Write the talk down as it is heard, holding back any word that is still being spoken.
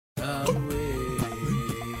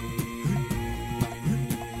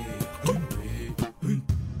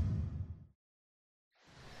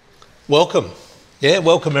Welcome.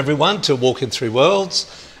 Welcome everyone to Walking Through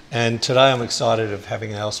Worlds. And today I'm excited of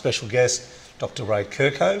having our special guest, Dr. Ray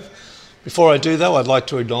Kerkhove. Before I do though, I'd like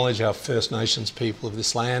to acknowledge our First Nations people of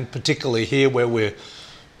this land, particularly here where we're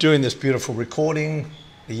doing this beautiful recording,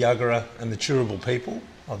 the Yagara and the Turrbal people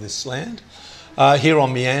of this land. Here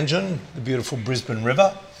on Meanjin, the beautiful Brisbane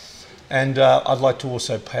River. And I'd like to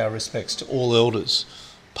also pay our respects to all elders,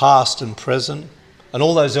 past and present, and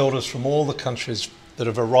all those elders from all the countries that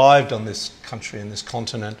have arrived on this country and this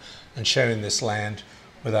continent and sharing this land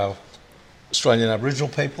with our Australian Aboriginal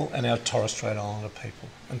people and our Torres Strait Islander people.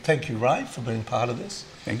 And thank you, Ray, for being part of this.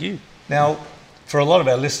 Thank you. Now, for a lot of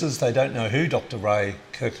our listeners, they don't know who Dr. Ray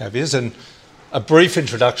Kerkhove is, and a brief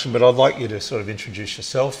introduction, but I'd like you to sort of introduce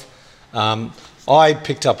yourself. I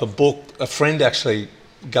picked up a book a friend actually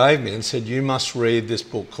gave me and said, you must read this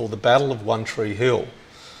book called The Battle of One Tree Hill.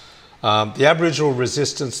 The Aboriginal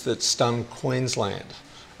resistance that stunned Queensland.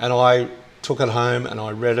 And I took it home and I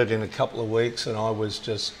read it in a couple of weeks and I was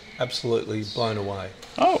just absolutely blown away.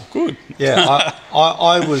 Oh, good. Yeah,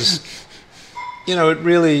 I was, you know, it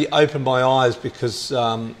really opened my eyes because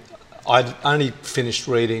I'd only finished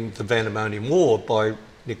reading The Vandemonian War by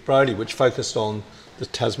Nick Brodie, which focused on the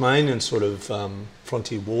Tasmanian sort of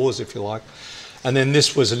frontier wars, if you like. And then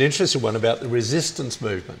this was an interesting one about the resistance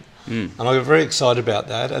movement. And I got very excited about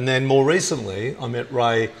that. And then more recently, I met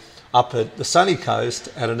Ray up at the sunny coast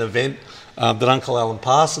at an event that Uncle Alan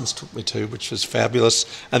Parsons took me to, which was fabulous.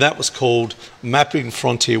 And that was called Mapping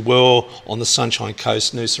Frontier War on the Sunshine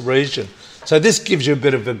Coast, Noosa region. So this gives you a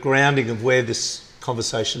bit of a grounding of where this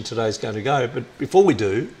conversation today is going to go. But before we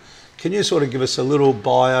do, can you sort of give us a little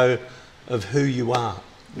bio of who you are?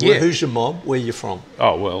 Yeah. Who's your mob? Where are you from?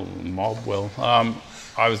 Oh, well, mob, well,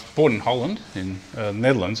 I was born in Holland, in the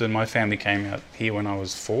Netherlands, and my family came out here when I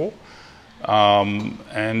was 4. Grew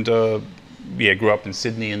up in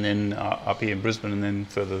Sydney and then up here in Brisbane and then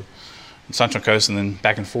further Sunshine Coast and then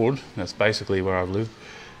back and forward. That's basically where I've lived.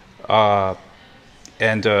 I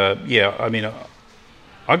got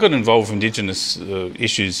involved with Indigenous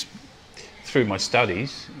issues through my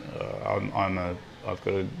studies. I've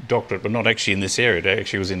got a doctorate, but not actually in this area. It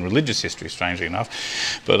actually was in religious history, strangely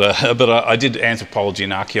enough. But I did anthropology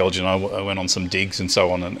and archaeology, and I went on some digs and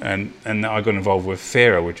so on. And I got involved with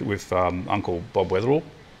FARA, with Uncle Bob Weatherall,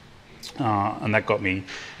 and that got me.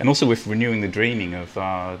 And also with Renewing the Dreaming of,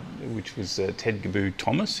 which was Ted Gaboo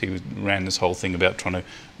Thomas. He ran this whole thing about trying to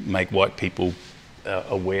make white people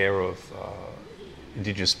aware of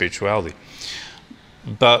Indigenous spirituality.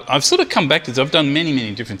 But I've sort of come back to this. I've done many,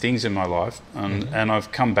 many different things in my life, and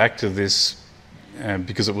I've come back to this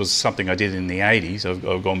because it was something I did in the 80s.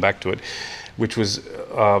 I've gone back to it, which was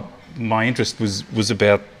my interest was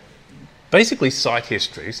about basically site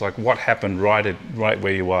histories, like what happened right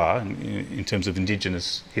where you are in terms of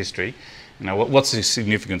Indigenous history. You know, what's the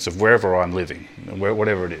significance of wherever I'm living,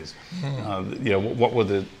 whatever it is. What were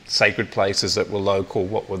the sacred places that were local?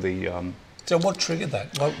 What were the So what triggered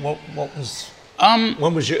that? What was...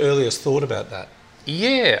 when was your earliest thought about that?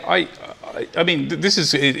 Yeah, I mean, this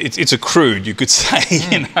is it's a crude, you could say,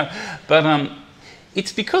 you know, but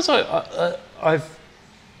it's because I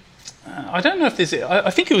don't know if this. I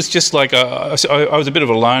think it was just like I was a bit of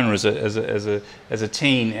a loner as a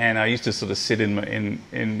teen, and I used to sort of sit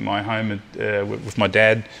in my home with my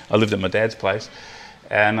dad. I lived at my dad's place.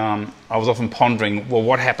 And I was often pondering, well,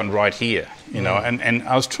 what happened right here, you know? And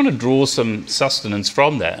I was trying to draw some sustenance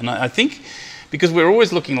from that. And I think because we're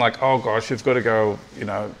always looking like, oh gosh, you've got to go, you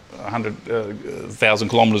know, 100,000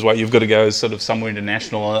 kilometres away. You've got to go sort of somewhere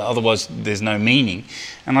international, otherwise there's no meaning.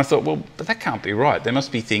 And I thought, well, but that can't be right. There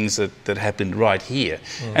must be things that happened right here.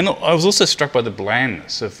 And I was also struck by the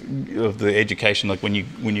blandness of the education, like when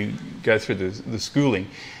you go through the schooling.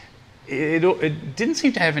 It didn't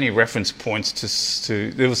seem to have any reference points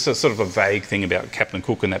to there was sort of a vague thing about Captain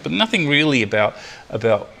Cook and that, but nothing really about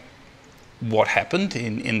what happened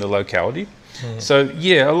in the locality. So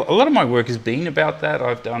yeah, a lot of my work has been about that.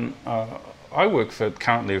 I've done. I work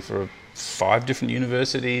currently for 5 different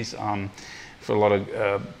universities, for a lot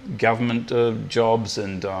of government jobs,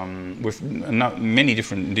 and with many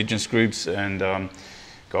different Indigenous groups, and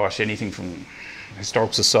anything from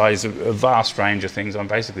historical societies, a vast range of things. I'm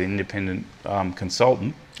basically an independent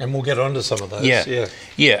consultant. And we'll get onto some of those.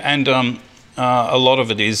 Yeah, and a lot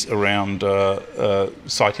of it is around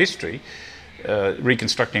site history.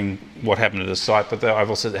 Reconstructing what happened at a site, but I've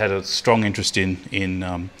also had a strong interest in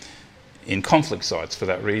conflict sites for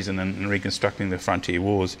that reason, and reconstructing the frontier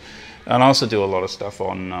wars. And I also do a lot of stuff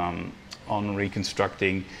on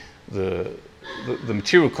reconstructing the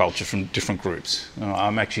material culture from different groups.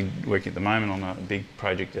 I'm actually working at the moment on a big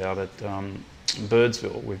project out at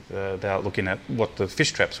Birdsville about looking at what the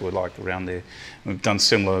fish traps were like around there. We've done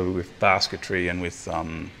similar with basketry and with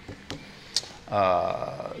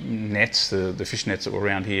nets, the fish nets that were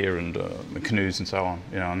around here, and the canoes and so on.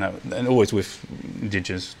 You know, and always with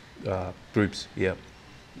Indigenous groups. Yeah.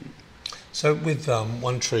 So with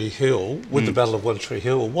One Tree Hill, with the Battle of One Tree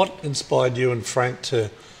Hill, what inspired you and Frank to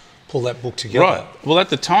pull that book together? Right. Well, at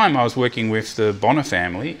the time I was working with the Bonner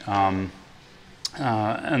family, and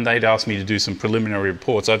they'd asked me to do some preliminary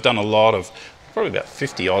reports. I've done a lot of, probably about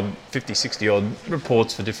 50, 60 odd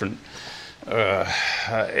reports for different,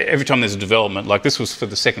 every time there's a development, like this was for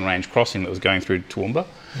the second range crossing that was going through Toowoomba.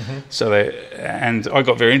 So and I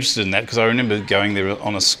got very interested in that because I remember going there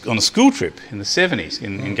on a school trip in the 70s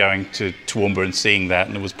in going to Toowoomba and seeing that,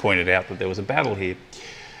 and it was pointed out that there was a battle here.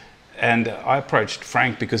 And I approached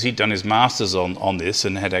Frank because he'd done his masters on this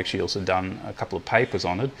and had actually also done a couple of papers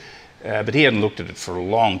on it. But he hadn't looked at it for a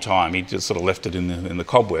long time. He just sort of left it in the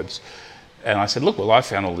cobwebs. And I said, look, well, I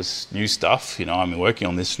found all this new stuff. You know, I'm working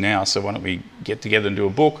on this now, so why don't we get together and do a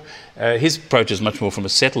book? His approach is much more from a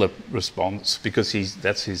settler response because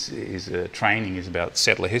that's his training is about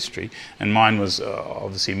settler history. And mine was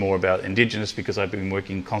obviously more about Indigenous because I've been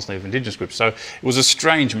working constantly with Indigenous groups. So it was a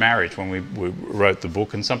strange marriage when we wrote the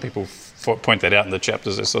book. And some people point that out in the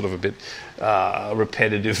chapters. They're sort of a bit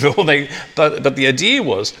repetitive. But the idea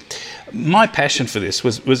was, my passion for this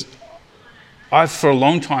was I've for a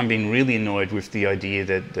long time been really annoyed with the idea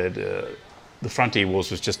that the Frontier Wars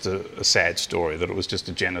was just a sad story, that it was just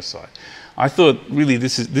a genocide. I thought, really,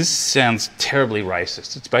 this sounds terribly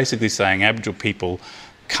racist. It's basically saying Aboriginal people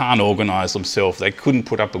can't organise themselves. They couldn't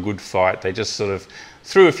put up a good fight. They just sort of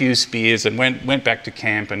threw a few spears and went back to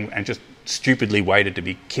camp and just stupidly waited to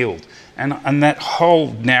be killed. And that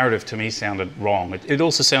whole narrative to me sounded wrong. It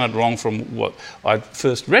also sounded wrong from what I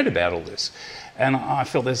first read about all this. And I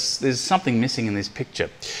felt there's something missing in this picture.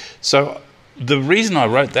 So the reason I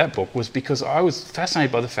wrote that book was because I was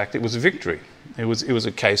fascinated by the fact it was a victory. It was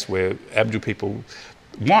a case where Aboriginal people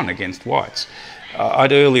won against whites.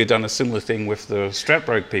 I'd earlier done a similar thing with the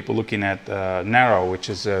Stradbroke people, looking at Narrow, which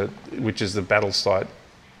is the battle site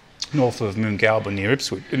north of Moongalba near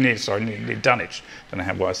Ipswich, near Dunwich. Don't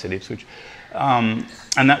know why I said Ipswich. And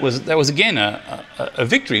that was again a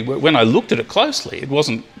victory. When I looked at it closely, it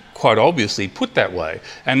wasn't quite obviously put that way,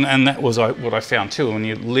 and that was what I found too. When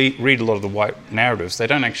you read a lot of the white narratives, they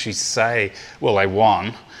don't actually say, well, they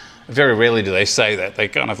won. Very rarely do they say that. They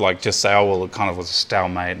kind of like just say, oh, well, it kind of was a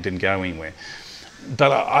stalemate and didn't go anywhere.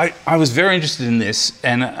 But I was very interested in this,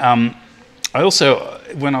 and I also,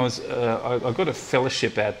 when I got a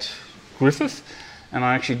fellowship at Griffith, and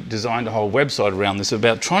I actually designed a whole website around this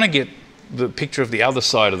about trying to get the picture of the other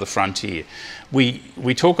side of the frontier.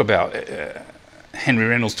 We talk about Henry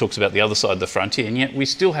Reynolds talks about the other side of the frontier, and yet we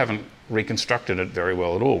still haven't reconstructed it very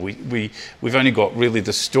well at all. We've only got really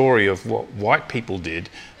the story of what white people did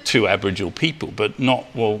to Aboriginal people, but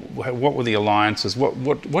not, well, what were the alliances?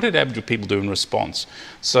 What did Aboriginal people do in response?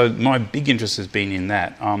 So my big interest has been in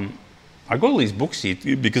that. I got all these books here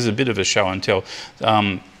because it's a bit of a show and tell.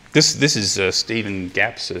 This is Stephen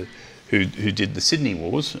Gapps, who did the Sydney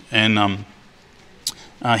Wars, and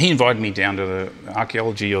he invited me down to the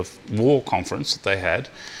Archaeology of War conference that they had,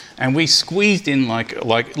 and we squeezed in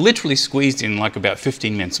literally squeezed in like about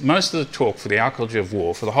 15 minutes. Most of the talk for the Archaeology of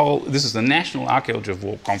War, for the whole, this is the National Archaeology of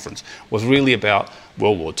War conference, was really about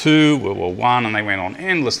World War II, World War I, and they went on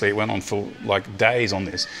endlessly. It went on for like days on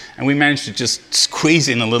this, and we managed to just squeeze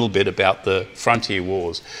in a little bit about the Frontier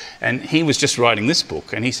Wars. And he was just writing this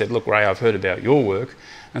book, and he said, look, Ray, I've heard about your work.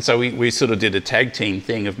 And so we sort of did a tag team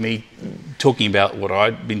thing of me talking about what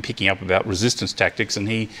I'd been picking up about resistance tactics, and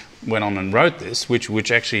he went on and wrote this, which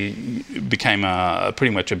actually became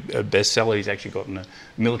pretty much a bestseller. He's actually gotten a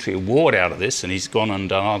military award out of this, and he's gone and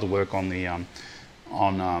done other work on the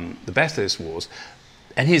Bathurst Wars.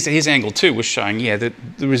 And his angle too was showing, yeah, that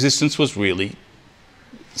the resistance was really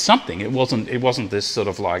something. It wasn't this sort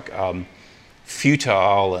of like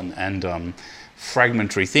futile and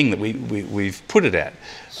fragmentary thing that we've put it at.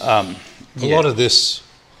 A lot of this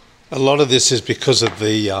is because of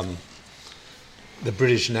the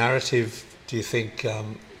British narrative. Do you think,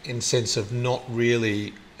 in sense of not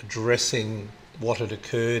really addressing what had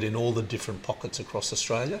occurred in all the different pockets across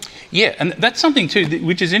Australia? Yeah, and that's something too,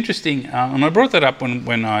 which is interesting. And I brought that up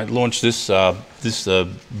when I launched this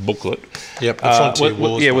booklet. Yep, the Frontier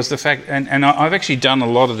Wars. Yeah, was the fact, and I've actually done a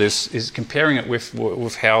lot of this, is comparing it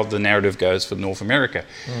with how the narrative goes for North America.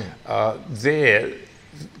 There,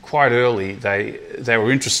 quite early they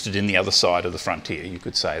were interested in the other side of the frontier. You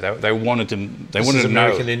could say they wanted to know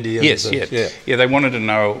American Indians. Yes, yeah. They wanted to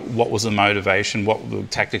know what was the motivation, what the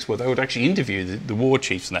tactics were. They would actually interview the war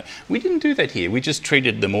chiefs and that. We didn't do that here. We just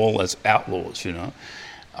treated them all as outlaws. You know,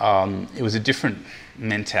 it was a different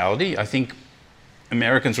mentality. I think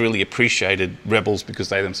Americans really appreciated rebels because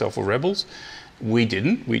they themselves were rebels. We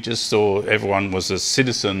didn't. We just saw everyone was a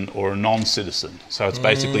citizen or a non-citizen. So it's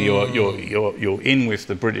basically you're in with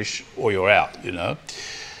the British or you're out. You know.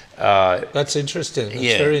 That's interesting.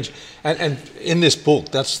 That's very interesting. And in this book,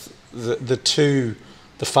 that's the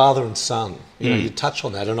father and son. You know, you touch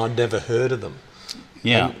on that, and I'd never heard of them.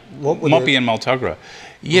 Yeah, Moppy and Multugra.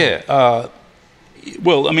 Yeah.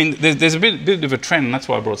 Well, I mean, there's a bit of a trend, and that's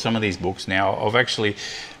why I brought some of these books now, of actually,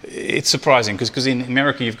 it's surprising, because in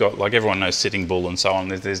America you've got, like everyone knows Sitting Bull and so on,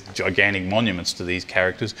 there's gigantic monuments to these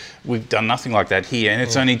characters. We've done nothing like that here, and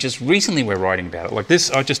it's only just recently we're writing about it. Like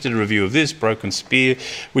this, I just did a review of this, Broken Spear,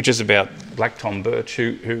 which is about Black Tom Birch,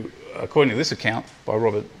 who according to this account by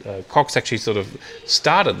Robert Cox, actually sort of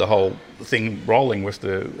started the whole thing rolling with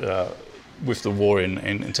the war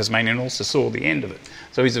in Tasmania, and also saw the end of it.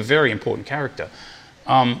 So he's a very important character.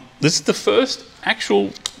 This is the first actual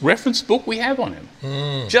reference book we have on him,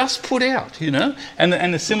 just put out, you know. And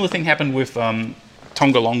a similar thing happened with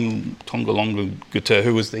Tongalonga Gutter,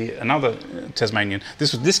 who was another Tasmanian.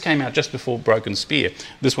 This came out just before Broken Spear.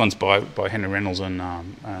 This one's by Henry Reynolds and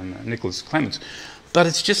Nicholas Clements. But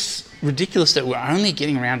it's just ridiculous that we're only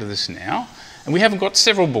getting around to this now. And we haven't got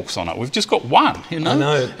several books on it. We've just got one, you know. I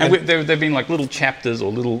know. And they've been like little chapters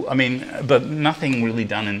or little, but nothing really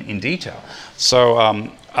done in detail.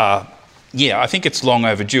 So, yeah, I think it's long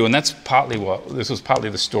overdue. And that's partly this was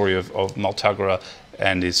partly the story of Multugra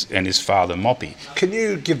and his father, Moppy. Can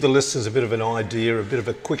you give the listeners a bit of an idea, a bit of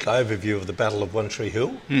a quick overview of the Battle of One Tree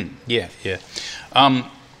Hill? Yeah.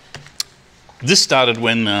 This started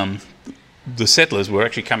when the settlers were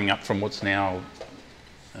actually coming up from what's now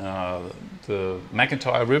the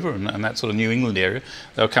McIntyre River and that sort of New England area.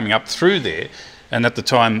 They were coming up through there, and at the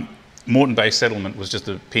time Moreton Bay settlement was just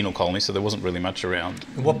a penal colony, so there wasn't really much around.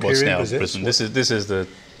 And what period now was this? Brisbane. This is the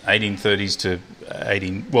 1830s to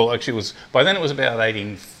 18. Well, actually, it was by then it was about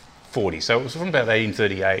 1840. So it was from about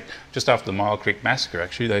 1838, just after the Mile Creek massacre.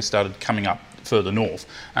 Actually, they started coming up further north,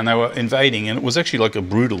 and they were invading, and it was actually like a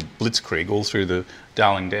brutal blitzkrieg all through the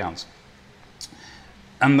Darling Downs.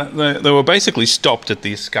 And they were basically stopped at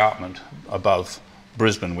the escarpment above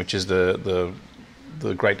Brisbane, which is the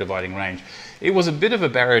Great Dividing Range. It was a bit of a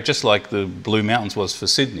barrier, just like the Blue Mountains was for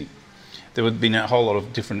Sydney. There had been a whole lot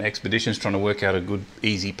of different expeditions trying to work out a good,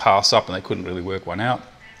 easy pass up, and they couldn't really work one out.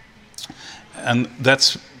 And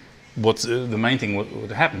that's what's the main thing.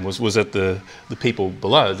 What happened was that the people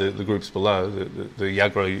below, the groups below, the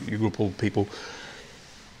Yugra people,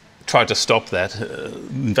 tried to stop that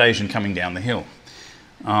invasion coming down the hill.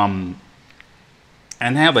 And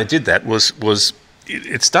how they did that was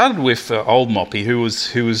it started with old Moppy, who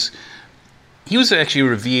was actually a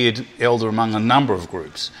revered elder among a number of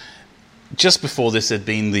groups. Just before this had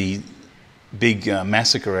been the big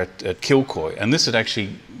massacre at Kerkhove, and this had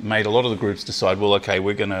actually made a lot of the groups decide, well, okay,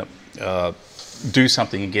 we're going to do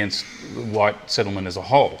something against the white settlement as a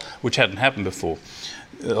whole, which hadn't happened before.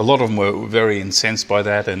 A lot of them were very incensed by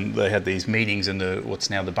that, and they had these meetings in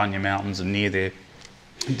what's now the Bunya Mountains and near there,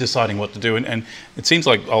 deciding what to do. And it seems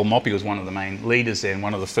like old Moppy was one of the main leaders there, and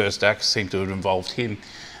one of the first acts seemed to have involved him,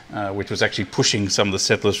 which was actually pushing some of the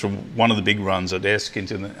settlers from one of the big runs at Esk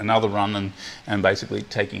into another run and basically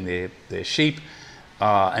taking their sheep.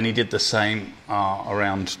 And he did the same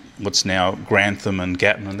around what's now Grantham and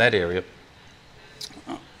Gatton and that area.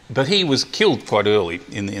 But he was killed quite early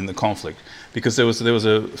in the conflict, because there was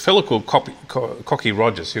a fellow called Cocky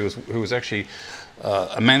Rogers who was actually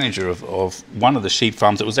a manager of one of the sheep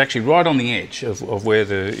farms that was actually right on the edge of where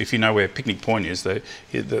if you know where Picnic Point is,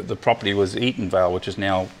 the property was Eatonvale, which is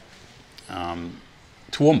now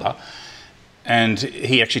Toowoomba, and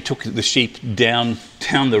he actually took the sheep down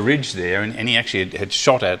the ridge there, and he actually had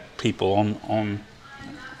shot at people on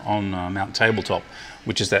Mount Tabletop,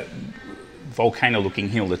 which is that volcano-looking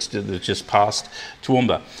hill that's just past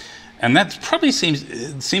Toowoomba, and that probably seems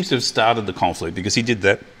to have started the conflict, because he did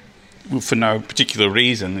that for no particular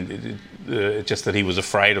reason, just that he was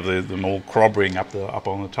afraid of them all corroborating up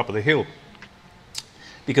on the top of the hill.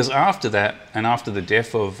 Because after that, and after the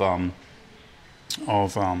death of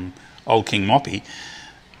old King Moppy,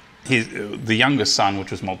 the youngest son, which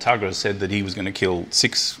was Multugra, said that he was going to kill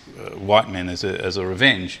 6 white men as a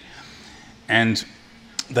revenge. And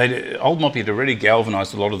Old Moppy had already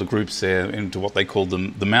galvanised a lot of the groups there into what they called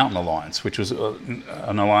the Mountain Alliance, which was an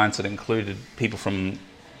alliance that included people from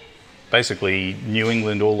basically New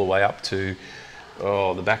England all the way up to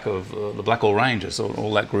the back of the Blackall Ranges,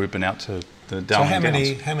 all that group, and out to the Darwin Downs.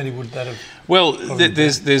 So how many would that have? Well,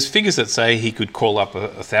 there's figures that say he could call up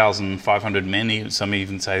 1,500 men. Some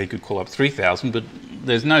even say he could call up 3,000, but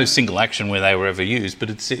there's no single action where they were ever used. But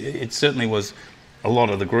it certainly was a lot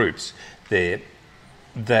of the groups there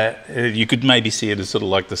that you could maybe see it as sort of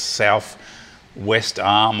like the southwest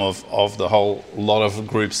arm of the whole lot of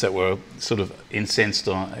groups that were sort of incensed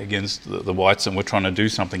against the whites and were trying to do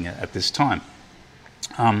something at this time.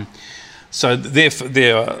 So their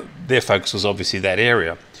focus was obviously that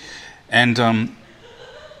area, and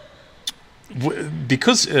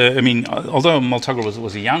because although Multugger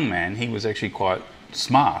was a young man, he was actually quite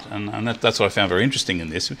smart, and that's what I found very interesting in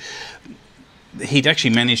this. He'd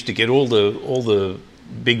actually managed to get all the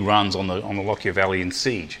big runs on the Lockyer Valley in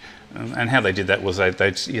siege, and how they did that was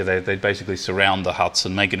they'd basically surround the huts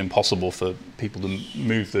and make it impossible for people to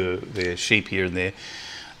move their sheep here and there.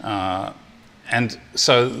 And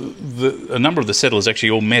so a number of the settlers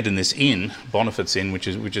actually all met in this inn, Bonifant's Inn, which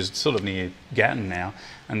is sort of near Gatton now,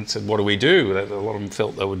 and said, "What do we do?" A lot of them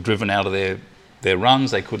felt they were driven out of their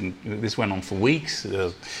runs. They couldn't. This went on for weeks,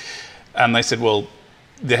 and they said, "Well,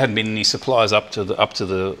 there hadn't been any supplies up to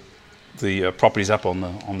the properties up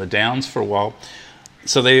on the downs for a while."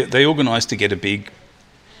 So they organised to get a big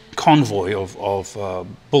convoy of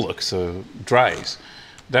bullocks, drays.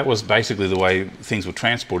 That was basically the way things were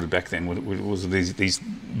transported back then. Was these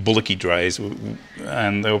bullocky drays,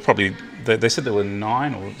 and they were probably they said there were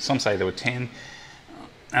 9, or some say there were 10.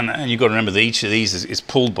 And you've got to remember that each of these is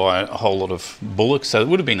pulled by a whole lot of bullocks, so it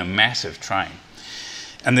would have been a massive train.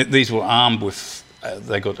 And these were armed with.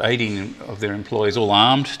 They got 18 of their employees all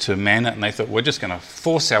armed to man it, and they thought, we're just going to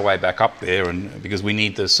force our way back up there, and because we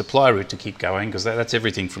need the supply route to keep going, because that's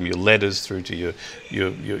everything from your letters through to your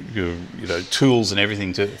tools and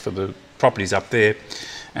everything for the properties up there,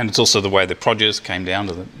 and it's also the way the produce came down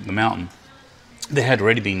to the mountain. There had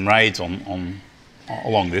already been raids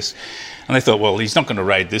along this, and they thought, well, he's not going to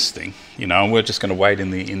raid this thing, and we're just going to wait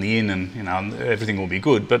in the inn, and everything will be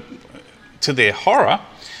good. But to their horror,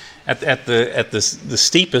 at the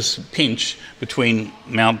steepest pinch between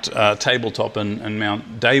Mount Tabletop and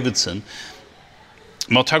Mount Davidson,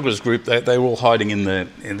 Multugger's group, they were all hiding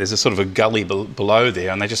there's a sort of a gully below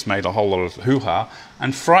there, and they just made a whole lot of hoo-ha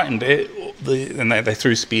and frightened and they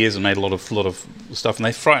threw spears and made a lot of stuff, and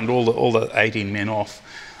they frightened all the 18 men off,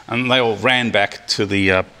 and they all ran back to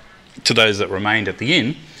those that remained at the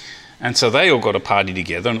inn. And so they all got a party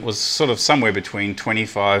together, and it was sort of somewhere between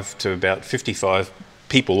 25 to about 55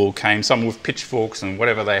 people all came, some with pitchforks and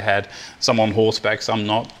whatever they had, some on horseback, some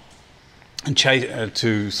not, and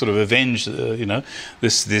to sort of avenge,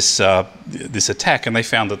 this attack. And they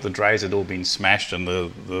found that the drays had all been smashed and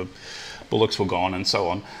the bullocks were gone and so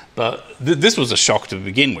on. But this was a shock to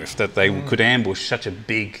begin with, that they could ambush such a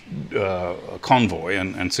big convoy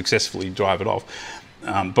and successfully drive it off.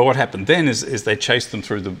 But what happened then is they chased them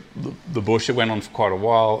through the bush. It went on for quite a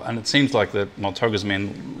while, and it seems like that Multugger's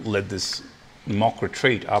men led this mock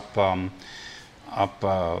retreat up Mount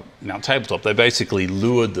Tabletop. They basically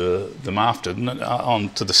lured them after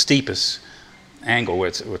onto the steepest angle where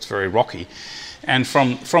it's very rocky, and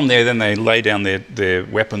from there then they lay down their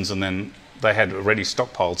weapons, and then they had already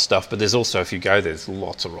stockpiled stuff. But there's also, if you go there's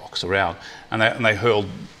lots of rocks around, and they hurled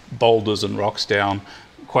boulders and rocks down.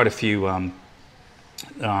 Quite a few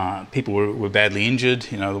people were badly injured.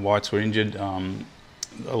 The whites were injured.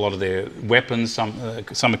 A lot of their weapons,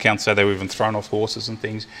 some accounts say they were even thrown off horses and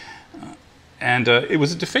things. And it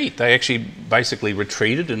was a defeat. They actually basically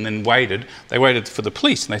retreated and then waited. They waited for the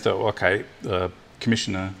police, and they thought, well, okay,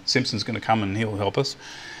 Commissioner Simpson's going to come and he'll help us.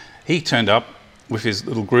 He turned up with his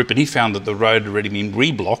little group, and he found that the road had already been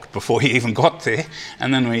reblocked before he even got there.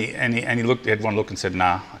 And then he looked, had one look and said,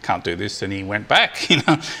 "Nah, I can't do this." And he went back,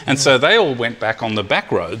 And so they all went back on the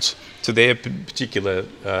back roads to their particular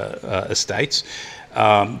estates.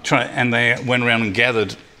 And they went around and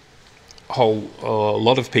gathered a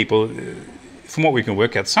lot of people, from what we can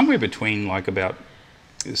work out, somewhere between like about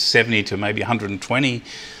 70 to maybe 120,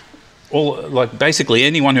 basically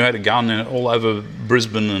anyone who had a gun all over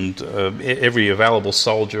Brisbane, and every available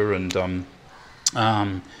soldier and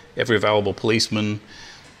every available policeman,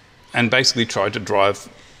 and basically tried to drive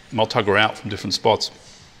Multugger out from different spots.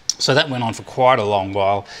 So that went on for quite a long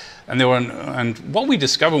while, and what we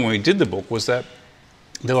discovered when we did the book was that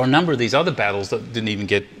there were a number of these other battles that didn't even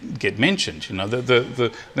get mentioned. You know,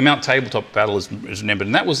 the Mount Tabletop battle is remembered,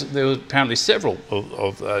 and there were apparently several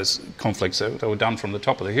of those conflicts that were done from the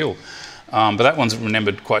top of the hill, but that one's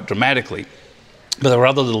remembered quite dramatically. But there were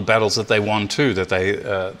other little battles that they won too, that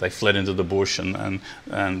they fled into the bush and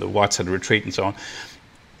the whites had to retreat and so on.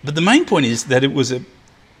 But the main point is that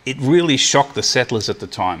it really shocked the settlers at the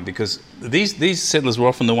time, because these settlers were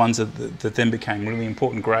often the ones that then became really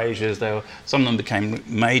important graziers. Some of them became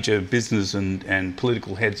major business and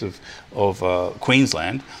political heads of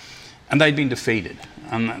Queensland, and they'd been defeated,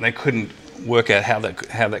 and they couldn't work out how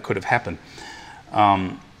that could have happened.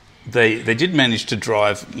 They did manage to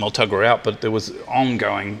drive Multugger out, but there was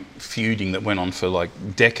ongoing feuding that went on for like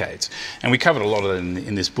decades, and we covered a lot of that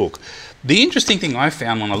in this book. The interesting thing I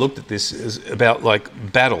found when I looked at this is about like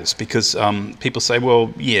battles, because people say,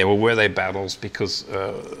 well, were they battles? Because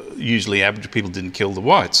usually Aboriginal people didn't kill the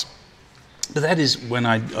whites. But that is when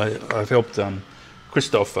I've helped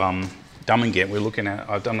Christoph Dummingham.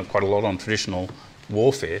 I've done quite a lot on traditional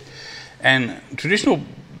warfare, and traditional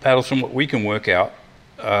battles, from what we can work out,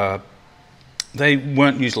 they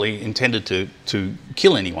weren't usually intended to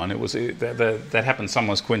kill anyone. It was that happened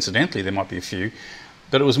somewhat coincidentally. There might be a few,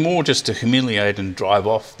 but it was more just to humiliate and drive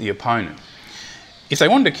off the opponent. If they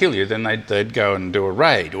wanted to kill you, then they'd go and do a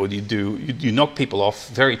raid, or you knock people off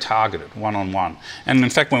very targeted, one-on-one. And in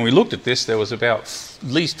fact, when we looked at this, there was about at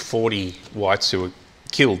least 40 whites who were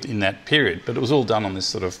killed in that period, but it was all done on this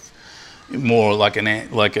sort of more like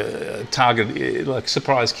a target, like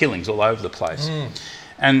surprise killings all over the place.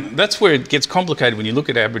 And that's where it gets complicated when you look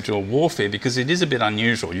at Aboriginal warfare, because it is a bit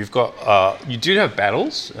unusual. You do have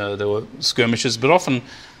battles, there were skirmishes, but often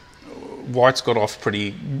whites got off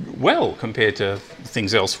pretty well compared to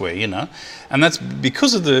things elsewhere, you know. And that's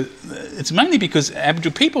because it's mainly because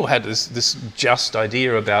Aboriginal people had this just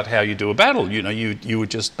idea about how you do a battle. You know, you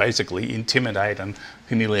would just basically intimidate and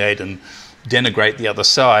humiliate and denigrate the other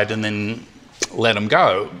side and then let them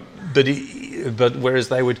go. But whereas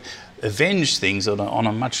they would avenge things on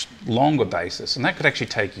a much longer basis, and that could actually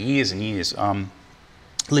take years and years.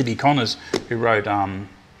 Libby Connors, who wrote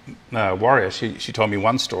Warrior, she told me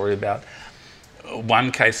one story about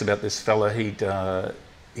one case about this fella. He'd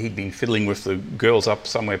been fiddling with the girls up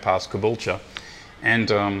somewhere past Caboolture, and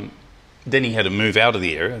then he had to move out of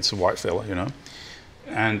the area. It's a white fella, you know,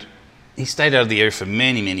 and he stayed out of the area for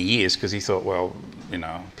many, many years because he thought, well, you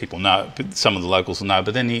know, people know, some of the locals will know.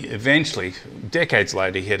 But then he eventually, decades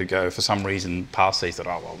later, he had to go for some reason past there. He thought,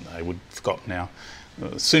 oh, well, they would have forgotten now.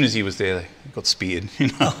 As soon as he was there, he got speared, you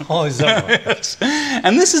know. Oh, is that right?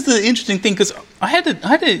 And this is the interesting thing, because I had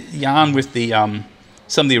a yarn with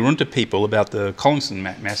some of the Arunta people about the Collinson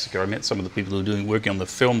massacre. I met some of the people who were working on the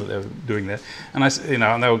film that they were doing there, and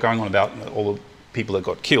and they were going on about all the people that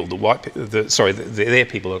got killed, their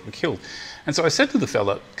people that got killed. And so I said to the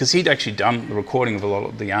fella, because he'd actually done the recording of a lot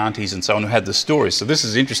of the aunties and so on who had the stories. So this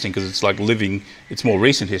is interesting because it's like it's more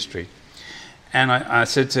recent history. And I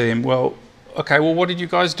said to him, well, okay, well, what did you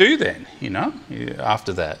guys do then, you know,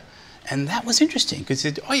 after that? And that was interesting, because he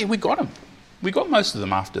said, oh yeah, we got them. We got most of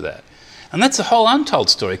them after that. And that's a whole untold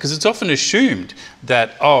story, because it's often assumed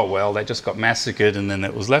that, oh, well, they just got massacred and then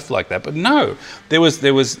it was left like that. But no, there was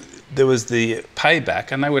the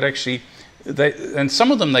payback, and they would actually, and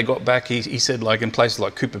some of them they got back, he said, like in places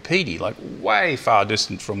like Cooper Pedy, like way far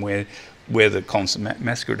distant from where the Collinson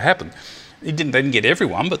massacre had happened. They didn't get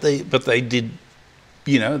everyone, but they did.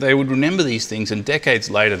 You know, they would remember these things, and decades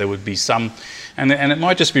later there would be some, and it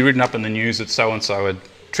might just be written up in the news that so-and-so had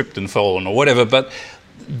tripped and fallen or whatever, but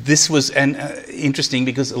this was interesting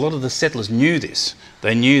because a lot of the settlers knew this.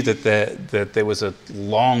 They knew that there was a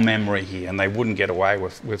long memory here, and they wouldn't get away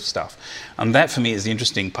with stuff. And that, for me, is the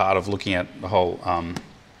interesting part of looking at the whole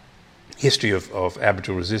history of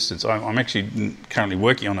Aboriginal resistance. I'm actually currently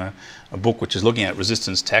working on a book which is looking at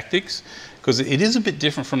resistance tactics, because it is a bit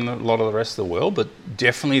different from a lot of the rest of the world, but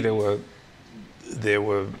definitely there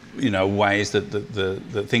were ways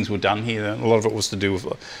that things were done here. A lot of it was to do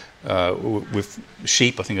with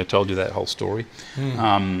sheep. I think I told you that whole story.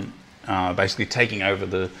 Basically taking over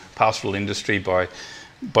the pastoral industry by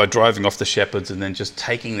driving off the shepherds and then just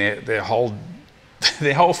taking their whole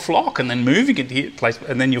flock and then moving it to place.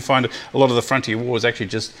 And then you'll find a lot of the frontier war is actually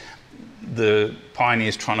just the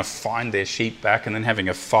pioneers trying to find their sheep back and then having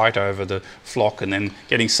a fight over the flock and then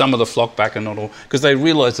getting some of the flock back and not all, because they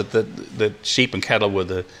realised that sheep and cattle were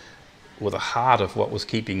the heart of what was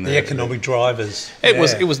keeping the economic drivers. It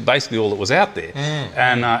was basically all that was out there,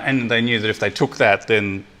 and they knew that if they took that,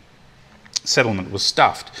 then settlement was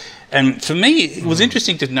stuffed. And for me, it was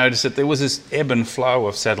interesting to notice that there was this ebb and flow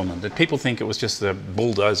of settlement, that people think it was just the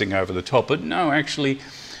bulldozing over the top, but no, actually,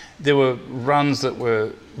 there were runs that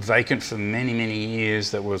were vacant for many, many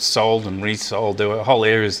years that were sold and resold. There were whole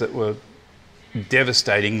areas that were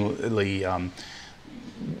devastatingly,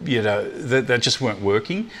 that just weren't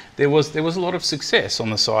working. There was a lot of success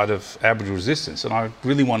on the side of Aboriginal resistance, and I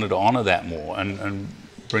really wanted to honour that more and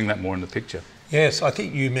bring that more into the picture. Yes, I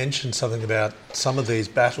think you mentioned something about some of these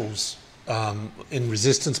battles in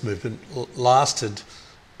resistance movement lasted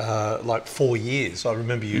like 4 years. I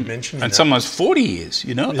remember you mentioning and that. sometimes 40 years,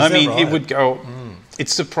 you know. I mean, right? It would go,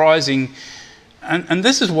 it's surprising. And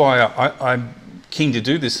this is why I'm keen to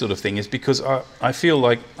do this sort of thing, is because I feel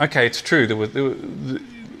like, okay, it's true,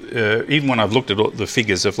 even when I've looked at all the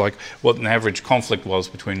figures of like what an average conflict was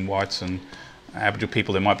between whites and Aboriginal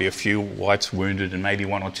people, there might be a few whites wounded and maybe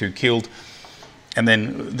 1 or 2 killed. And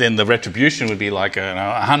then the retribution would be like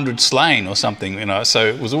 100 slain or something, you know. So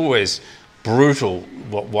it was always brutal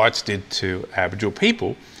what whites did to Aboriginal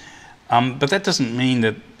people, but that doesn't mean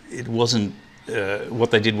that it wasn't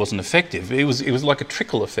what they did wasn't effective. It was like a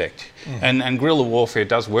trickle effect, and guerrilla warfare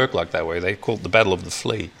does work like that way. They call it the battle of the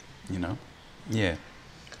flea, you know. Yeah.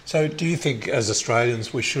 So do you think as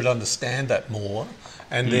Australians we should understand that more,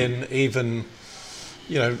 and then even,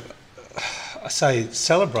 you know, I say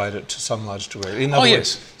celebrate it to some large degree? In other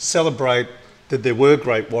words, celebrate that there were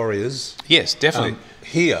great warriors. Yes, definitely.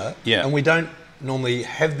 Here, and we don't normally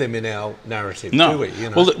have them in our narrative, no. do we? You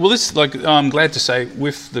know? Well, this, like, I'm glad to say,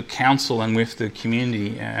 with the council and with the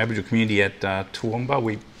community, Aboriginal community at Toowoomba,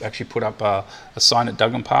 we actually put up a sign at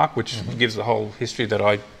Duggan Park, which gives the whole history that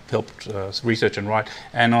I helped research and write,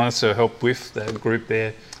 and I also help with the group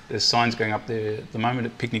there. There's signs going up there at the moment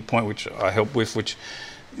at Picnic Point, which I help with, which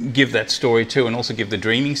give that story too, and also give the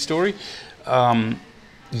dreaming story.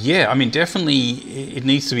 Yeah, I mean, definitely it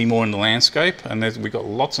needs to be more in the landscape, and we've got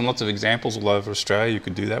lots and lots of examples all over Australia you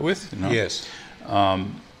could do that with. You know? Yes. Now,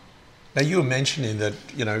 you were mentioning that,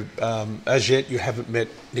 you know, as yet you haven't met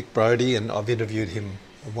Nick Brodie, and I've interviewed him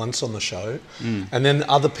once on the show, and then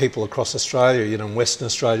other people across Australia, you know, in Western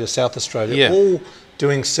Australia, South Australia, all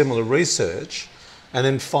doing similar research, and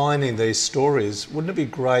then finding these stories. Wouldn't it be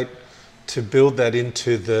great to build that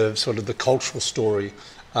into the sort of the cultural story,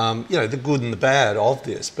 you know, the good and the bad of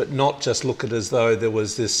this, but not just look at it as though there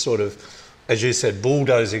was this sort of, as you said,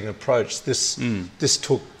 bulldozing approach. This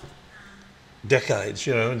took decades,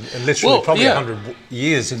 you know, and literally probably 100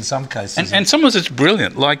 years in some cases. And sometimes it's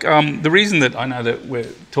brilliant. Like the reason that I know that we're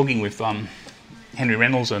talking with Henry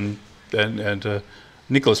Reynolds and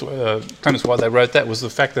Nicholas Clements, why they wrote that, was the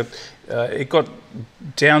fact that it got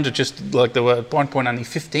down to just like there were at one point only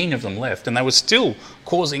 15 of them left, and they were still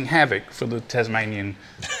causing havoc for the Tasmanian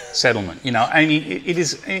settlement. You know, I mean, it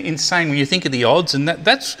is insane when you think of the odds, and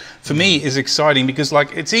that's for me is exciting, because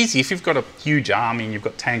like it's easy if you've got a huge army and you've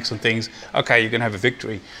got tanks and things. Okay, you're going to have a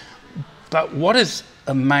victory, but what is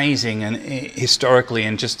amazing and historically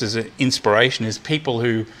and just as an inspiration is people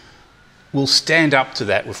who will stand up to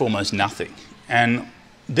that with almost nothing, and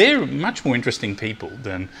they're much more interesting people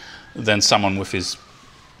than someone with his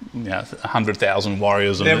 100,000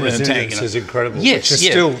 warriors. Their and resilience tank, is incredible. Yes, which is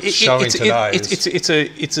still showing today.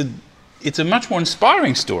 It's a much more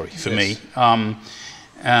inspiring story for me,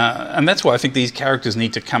 and that's why I think these characters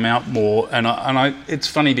need to come out more. And it's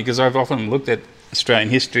funny because I've often looked at Australian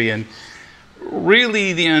history, and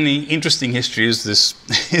really the only interesting history is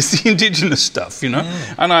the Indigenous stuff, you know.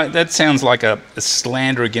 And that sounds like a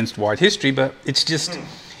slander against white history, but it's just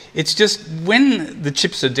when the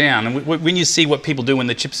chips are down, and when you see what people do when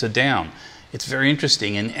the chips are down, it's very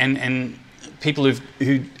interesting. And people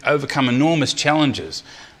who overcome enormous challenges,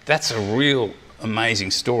 that's a real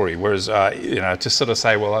amazing story. Whereas you know, to sort of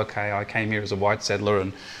say, well, okay, I came here as a white settler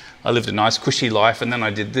and I lived a nice cushy life, and then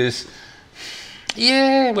I did this.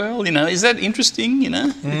 Yeah, well, you know, is that interesting? You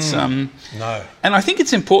know, it's no. And I think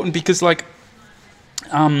it's important because, like,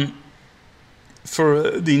 for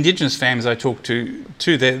the Indigenous families I talk to,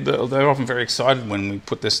 too, they're often very excited when we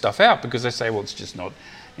put this stuff out, because they say, well, it's just not,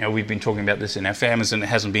 you know, we've been talking about this in our families and it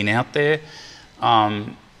hasn't been out there.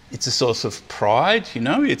 It's a source of pride, you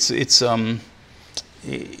know. You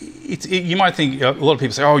might think, a lot of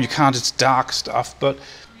people say, oh, you can't, it's dark stuff, but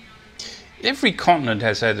every continent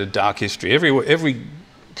has had a dark history. Every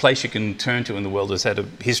place you can turn to in the world has had a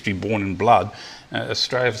history born in blood.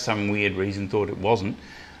 Australia, for some weird reason, thought it wasn't.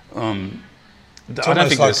 It's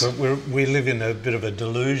almost like we live in a bit of a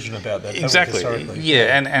delusion about that. Exactly.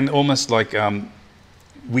 Yeah, and almost like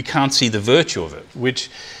we can't see the virtue of it. Which,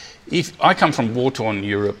 if I come from war-torn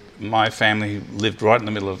Europe, my family lived right in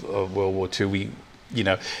the middle of World War II. you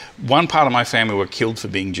know, one part of my family were killed for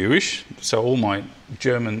being Jewish. So all my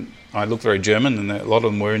German, I look very German, and a lot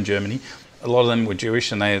of them were in Germany. A lot of them were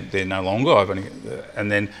Jewish, and they're no longer.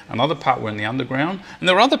 And then another part were in the underground, and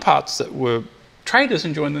there were other parts that were traitors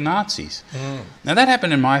and joined the Nazis. Now that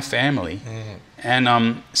happened in my family,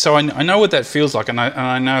 and so I know what that feels like, and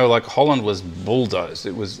I know like Holland was bulldozed.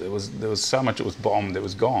 There was so much, it was bombed, it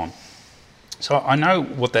was gone. So I know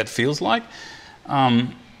what that feels like.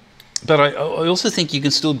 But I also think you can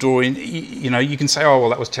still draw in, you know, you can say, oh, well,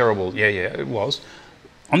 that was terrible. Yeah, it was.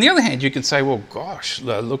 On the other hand, you can say, well, gosh,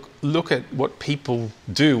 look at what people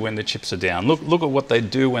do when the chips are down. Look at what they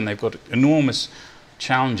do when they've got enormous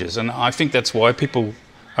challenges. And I think that's why people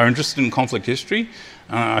are interested in conflict history.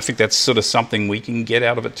 I think that's sort of something we can get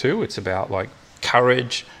out of it too. It's about like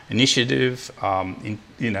courage, initiative,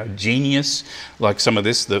 genius, like some of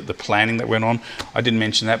this, the planning that went on. I didn't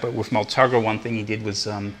mention that, but with Maltagra, one thing he did was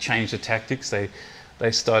change the tactics.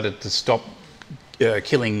 They started to stop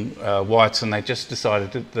killing whites, and they just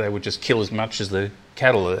decided that they would just kill as much as the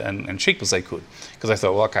cattle and sheep as they could, because they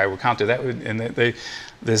thought, well, okay, we can't do that. And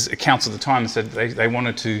there's accounts at the time that said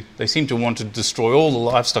they seemed to want to destroy all the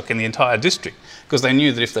livestock in the entire district, because they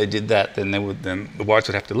knew that if they did that, then the whites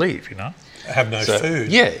would have to leave, you know. Have no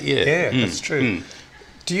food. Yeah, that's true.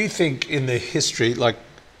 Do you think in the history, like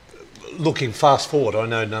looking fast forward, I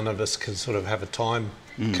know none of us can sort of have a time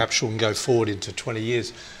capsule and go forward into 20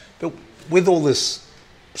 years, but with all this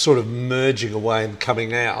sort of merging away and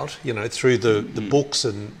coming out, you know, through the books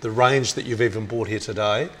and the range that you've even brought here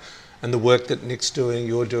today, and the work that Nick's doing,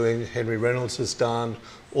 you're doing, Henry Reynolds has done,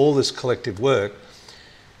 all this collective work,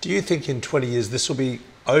 do you think in 20 years this will be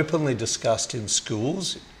openly discussed in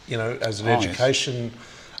schools, you know, as an education? Yes.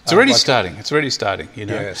 It's already starting. It's already starting, you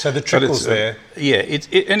know. Yeah, so the trickle's there.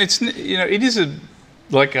 And it's, you know, it is a,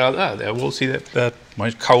 like, we'll see that my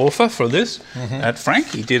co-author for this, at Frank,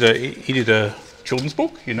 he did a children's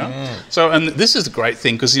book, you know. So, and this is a great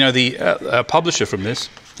thing, because, you know, the publisher from this,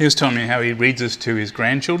 he was telling me how he reads this to his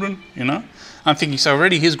grandchildren, you know. I'm thinking, so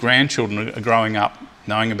already his grandchildren are growing up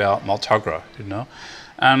knowing about Maltagra, you know.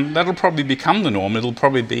 And that'll probably become the norm. It'll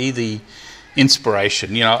probably be the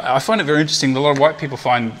inspiration. You know, I find it very interesting. A lot of white people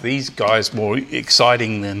find these guys more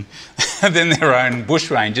exciting than their own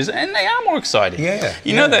bushrangers, and they are more exciting. Yeah,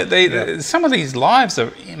 you know, some of these lives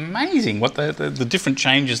are amazing. What the different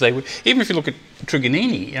changes they would. Even if you look at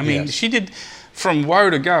Truganini, I mean, she did from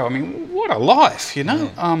woe to go. I mean, what a life, you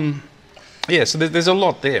know. So there's a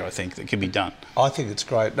lot there, I think, that can be done. I think it's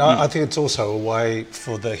great. No, I think it's also a way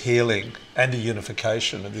for the healing and the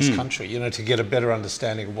unification of this country, you know, to get a better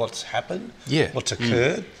understanding of what's happened, what's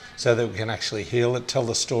occurred, so that we can actually heal it, tell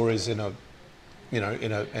the stories in a, you know,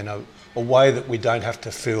 in a way that we don't have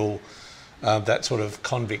to feel that sort of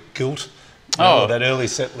convict guilt, or that early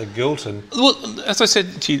settler guilt. And well, as I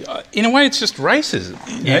said to you, in a way, it's just racism.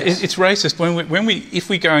 You know, it's racist if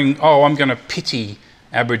we're going, oh, I'm going to pity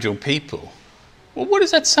Aboriginal people. Well, what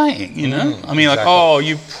is that saying, you know? I mean, like, oh,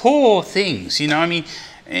 you poor things, you know? I mean,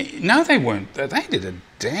 no, they weren't. They did a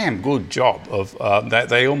damn good job of that.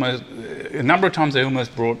 They almost, a number of times, they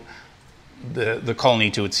almost brought the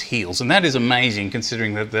colony to its heels, and that is amazing,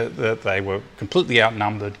 considering that they were completely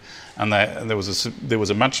outnumbered, and there was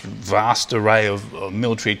a much vast array of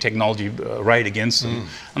military technology arrayed against them,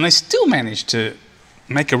 and they still managed to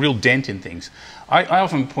make a real dent in things. I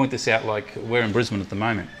often point this out, like we're in Brisbane at the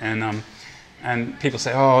moment, and people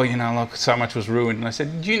say, oh, you know, look, so much was ruined. And I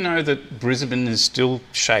said, do you know that Brisbane is still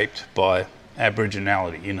shaped by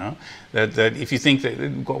Aboriginality, you know? That if you think that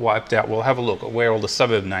it got wiped out, well, have a look at where all the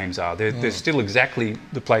suburb names are. They're still exactly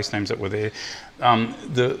the place names that were there.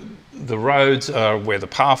 The roads are where the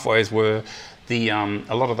pathways were.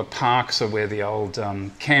 A lot of the parks are where the old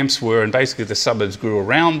camps were, and basically the suburbs grew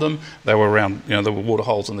around them. They were around, you know, there were water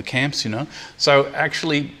holes in the camps, you know. So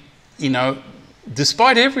actually, you know,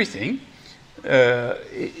 despite everything, the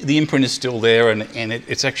imprint is still there, and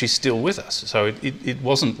it's actually still with us. So it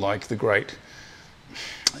wasn't like the great,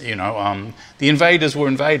 you know, the invaders were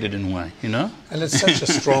invaded in a way, you know. And it's such a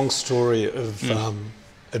strong story of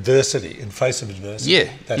adversity, in face of adversity. Yeah.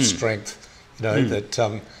 That strength, you know,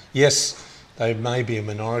 that, yes, they may be a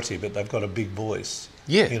minority, but they've got a big voice.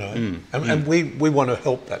 Yeah. You know, and we want to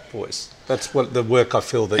help that voice. That's what the work I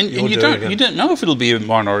feel that you're doing. You don't know if it'll be a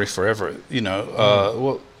minority forever, you know.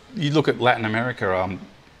 Well, you look at Latin America,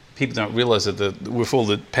 people don't realise that with all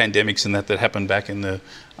the pandemics and that happened back in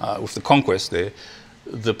with the conquest there,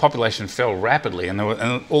 the population fell rapidly, and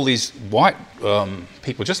all these white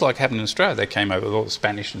people, just like happened in Australia, they came over with all the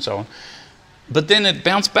Spanish and so on. But then it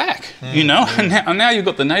bounced back, you know, and now you've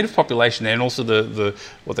got the native population there, and also the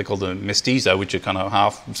what they call the mestizo, which are kind of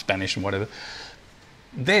half Spanish and whatever.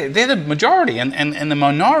 they're the majority, and the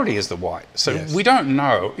minority is the white. So Yes. we don't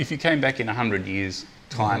know, if you came back in 100 years'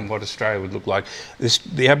 time, what Australia would look like.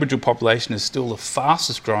 The Aboriginal population is still the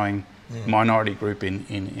fastest growing minority group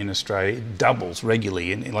in Australia. It doubles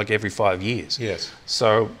regularly in like every 5 years. Yes.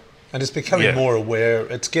 So, And it's becoming Yeah. more aware.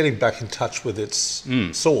 It's getting back in touch with its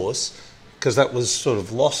source, because that was sort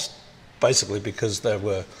of lost basically because they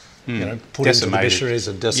were put into the Decimated. missionaries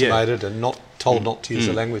and decimated and not told not to use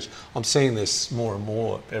the language. I'm seeing this more and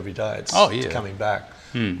more every day. It's coming back,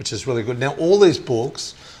 which is really good. Now, all these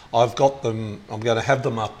books, I've got them, I'm going to have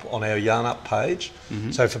them up on our Yarn Up page.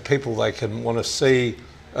 So for people, they can want to see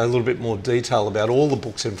a little bit more detail about all the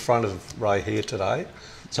books in front of Ray here today.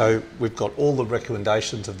 So we've got all the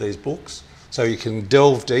recommendations of these books, so you can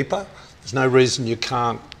delve deeper. There's no reason you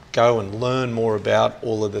can't go and learn more about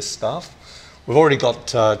all of this stuff. We've already got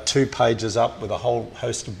 2 pages up with a whole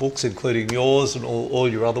host of books, including yours and all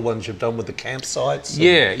your other ones you've done with the campsites.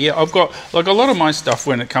 yeah, I've got, like, a lot of my stuff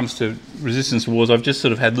when it comes to resistance wars, I've just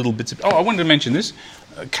sort of had little bits of... Oh, I wanted to mention this.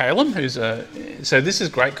 Calum, who's so this is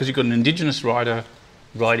great because you've got an Indigenous writer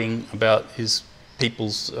writing about his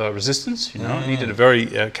people's resistance, you know. And he did a very...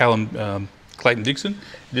 Calum Clayton Dixon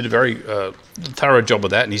did a very thorough job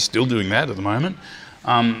of that, and he's still doing that at the moment.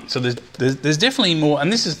 So there's definitely more,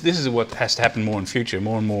 and this is what has to happen more in future.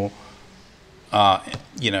 More and more,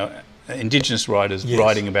 Indigenous writers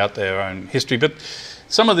writing about their own history. But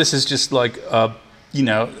some of this is just like, you've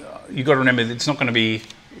got to remember that it's not going to be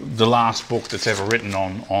the last book that's ever written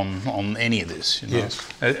on any of this. You know? Yes.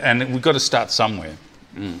 And we've got to start somewhere.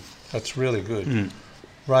 That's really good.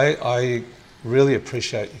 Ray, I really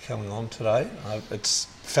appreciate you coming on today. It's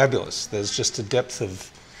fabulous. There's just a depth of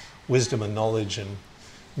wisdom and knowledge and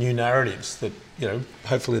new narratives that,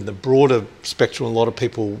 hopefully in the broader spectrum, a lot of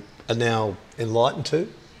people are now enlightened to,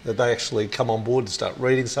 that they actually come on board and start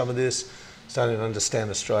reading some of this, starting to understand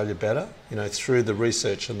Australia better, through the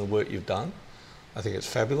research and the work you've done. I think it's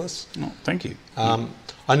fabulous. Oh, thank you.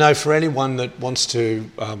 I know for anyone that wants to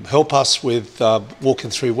help us with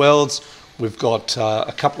Walking Three Worlds, we've got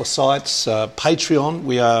a couple of sites. Patreon,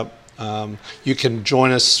 you can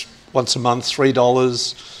join us once a month, $3,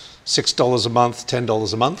 $6 a month,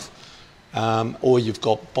 $10 a month. Or you've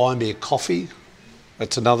got Buy Me a Coffee.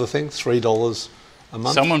 That's another thing, $3 a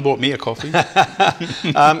month. Someone bought me a coffee.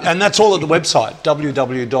 And that's all at the website,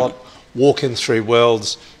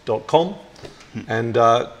 www.walking3worlds.com. And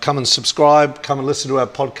come and subscribe, come and listen to our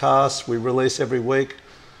podcast. We release every week.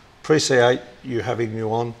 Appreciate you having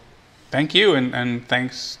you on. Thank you, and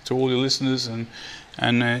thanks to all your listeners and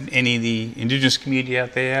any of the Indigenous community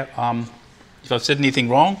out there. If I've said anything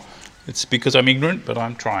wrong, it's because I'm ignorant, but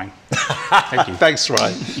I'm trying. Thank you. Thanks,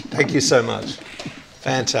 Ray. Thank you so much.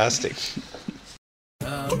 Fantastic.